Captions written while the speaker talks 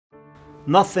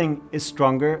Nothing is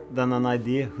stronger than an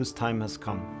idea whose time has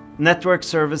come. Network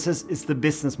services is the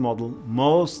business model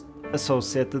most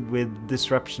associated with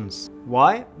disruptions.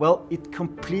 Why? Well, it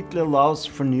completely allows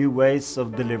for new ways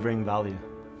of delivering value.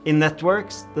 In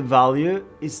networks, the value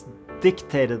is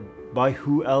dictated by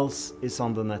who else is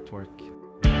on the network.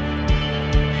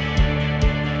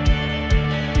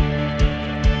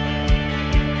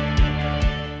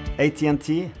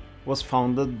 AT&T was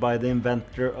founded by the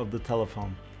inventor of the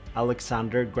telephone,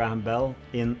 Alexander Graham Bell,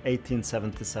 in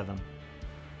 1877.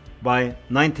 By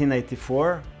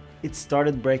 1984, it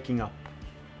started breaking up.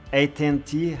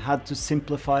 AT&T had to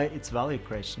simplify its value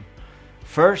creation.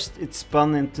 First, it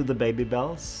spun into the baby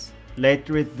bells.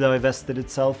 Later, it divested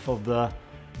itself of the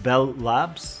Bell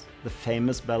Labs, the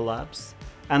famous Bell Labs,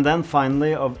 and then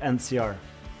finally of NCR.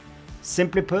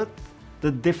 Simply put,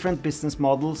 the different business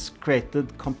models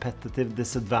created competitive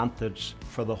disadvantage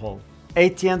for the whole.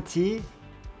 AT&T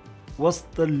was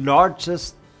the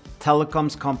largest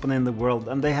telecoms company in the world,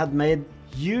 and they had made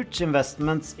huge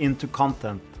investments into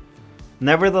content.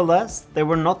 Nevertheless, they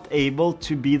were not able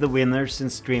to be the winners in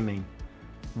streaming.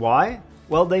 Why?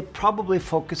 Well, they probably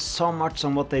focused so much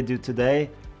on what they do today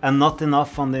and not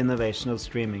enough on the innovation of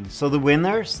streaming. So the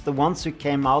winners, the ones who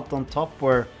came out on top,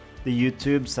 were the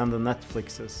YouTubes and the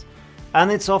Netflixes. And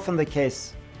it's often the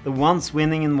case. The ones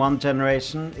winning in one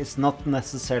generation is not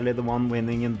necessarily the one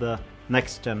winning in the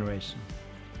next generation.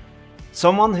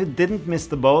 Someone who didn't miss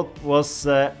the boat was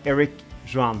Eric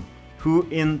Juan, who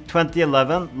in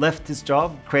 2011 left his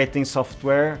job creating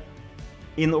software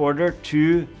in order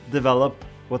to develop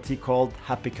what he called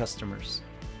happy customers.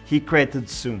 He created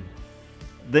Zoom.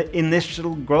 The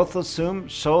initial growth of Zoom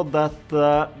showed that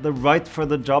the right for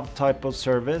the job type of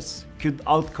service could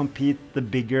outcompete the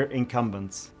bigger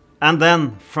incumbents. And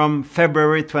then from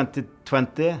February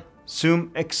 2020,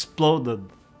 Zoom exploded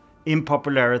in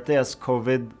popularity as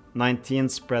COVID-19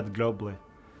 spread globally,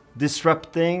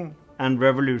 disrupting and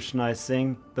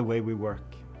revolutionizing the way we work.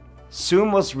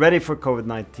 Zoom was ready for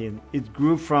COVID-19. It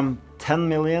grew from 10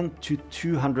 million to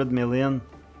 200 million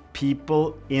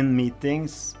people in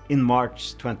meetings in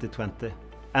March 2020,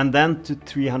 and then to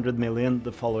 300 million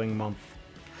the following month.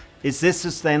 Is this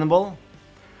sustainable?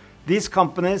 These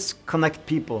companies connect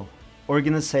people,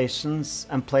 organizations,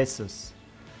 and places.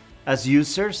 As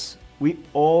users, we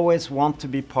always want to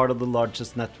be part of the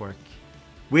largest network.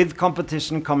 With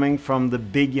competition coming from the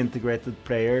big integrated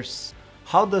players,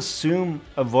 how does Zoom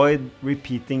avoid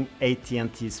repeating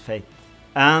AT&T's fate?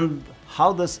 And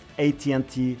how does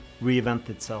AT&T reinvent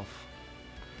itself?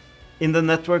 In the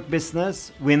network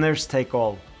business, winners take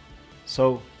all.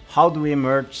 So how do we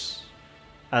emerge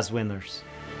as winners?